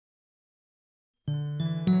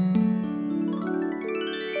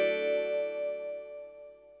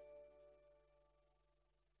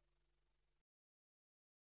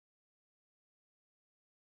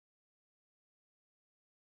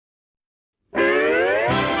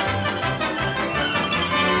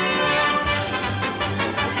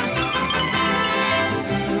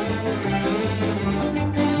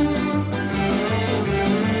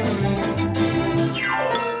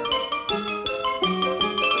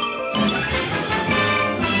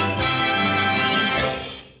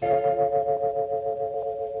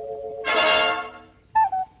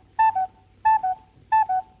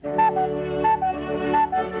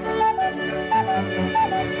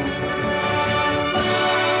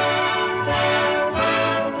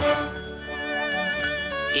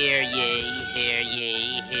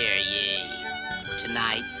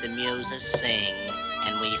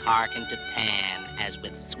hearken to Pan as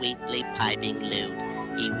with sweetly piping lute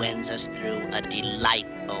he wends us through a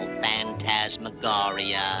delightful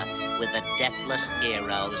phantasmagoria with the deathless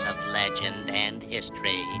heroes of legend and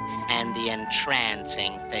history and the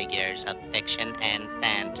entrancing figures of fiction and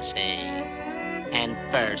fantasy. And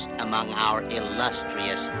first among our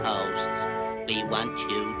illustrious hosts, we want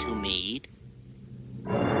you to meet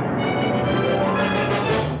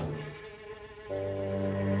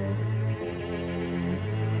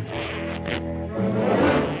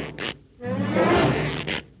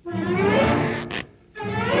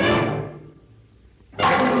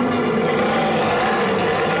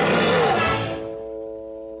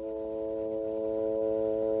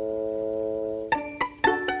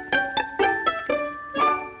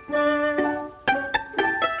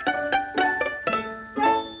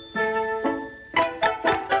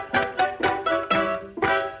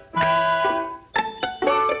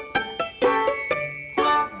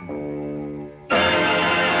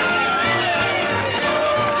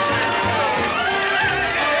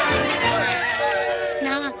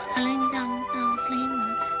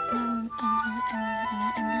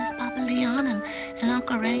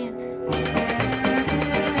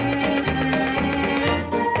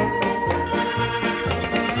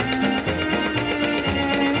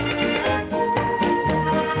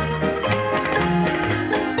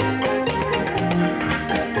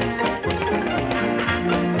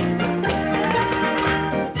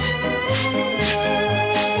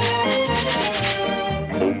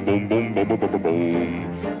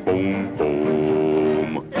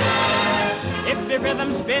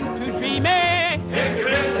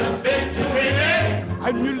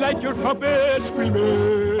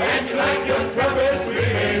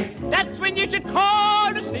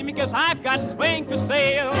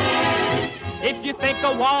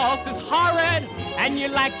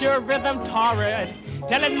your rhythm torrid,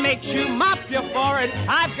 till it makes you mop your forehead.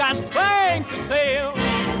 I've got swing to sail.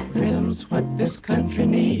 Rhythm's what this country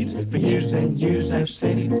needs. For years and years I've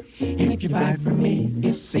said, if you buy from me,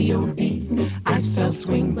 it's COD. I sell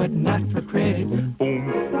swing, but not for credit. Boom,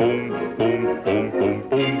 boom, boom, boom, boom, boom,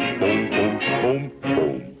 boom, boom, boom, boom.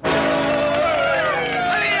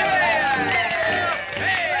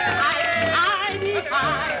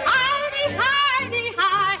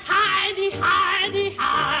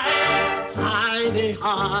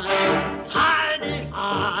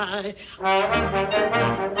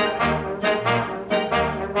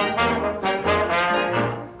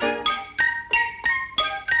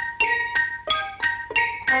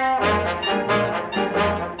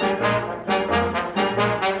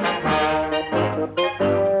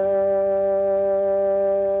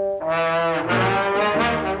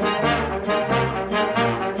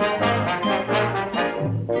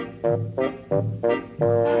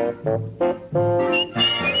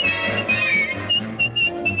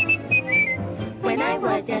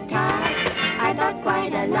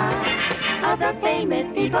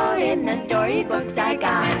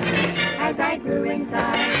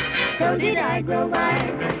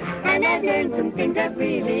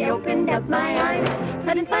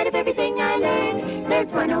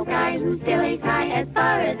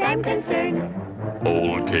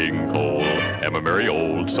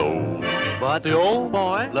 But the old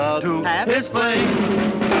boy loves to have his fling.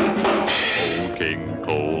 Old King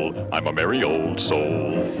Cole, I'm a merry old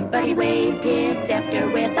soul. But he waved his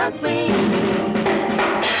scepter with a swing.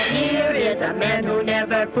 Here is a man who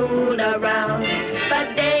never fooled around,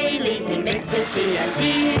 but daily he makes me see a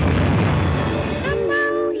G. And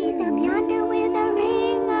now he's up yonder with a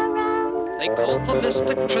ring around. They called for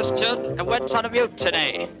Mr. Christian and went on a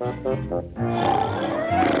mutiny.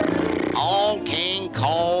 Old King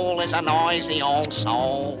Cole is a noisy old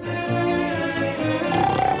soul.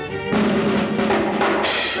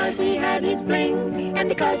 Because he had his fling, and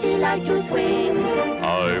because he liked to swing,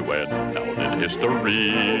 I went down in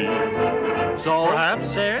history. So perhaps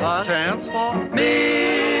there's a chance for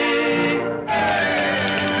me.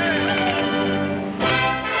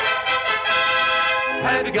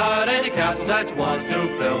 Have you got any castles that you want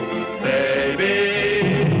to fill,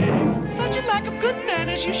 baby? Such a lack of good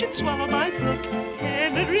manners, you should swallow my book,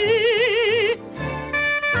 Henry.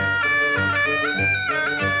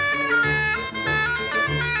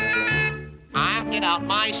 I'll get out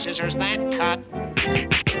my scissors, that cut.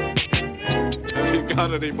 You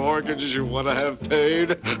got any mortgages you want to have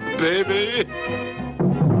paid, baby?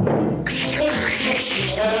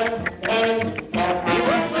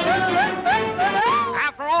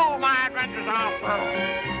 After all my adventures are through.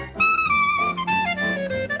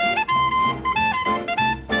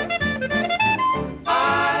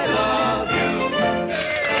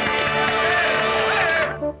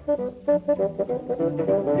 Help!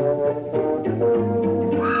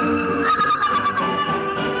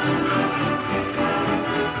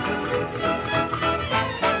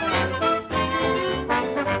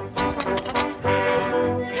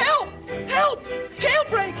 Help!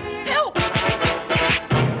 Jailbreak! Help!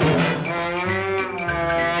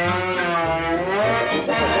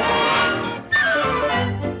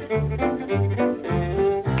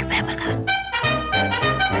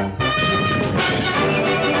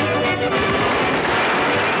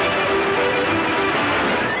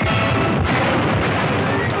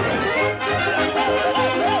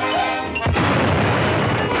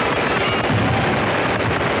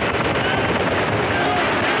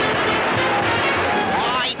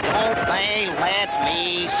 Why don't they let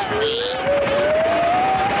me sleep?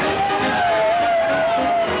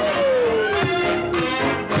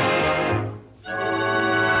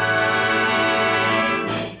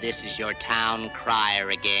 This is your town crier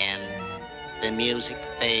again. The music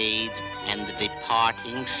fades and the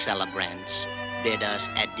departing celebrants bid us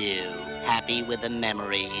adieu, happy with the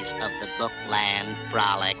memories of the Bookland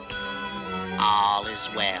frolic. All is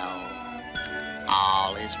well.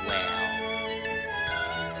 All is well.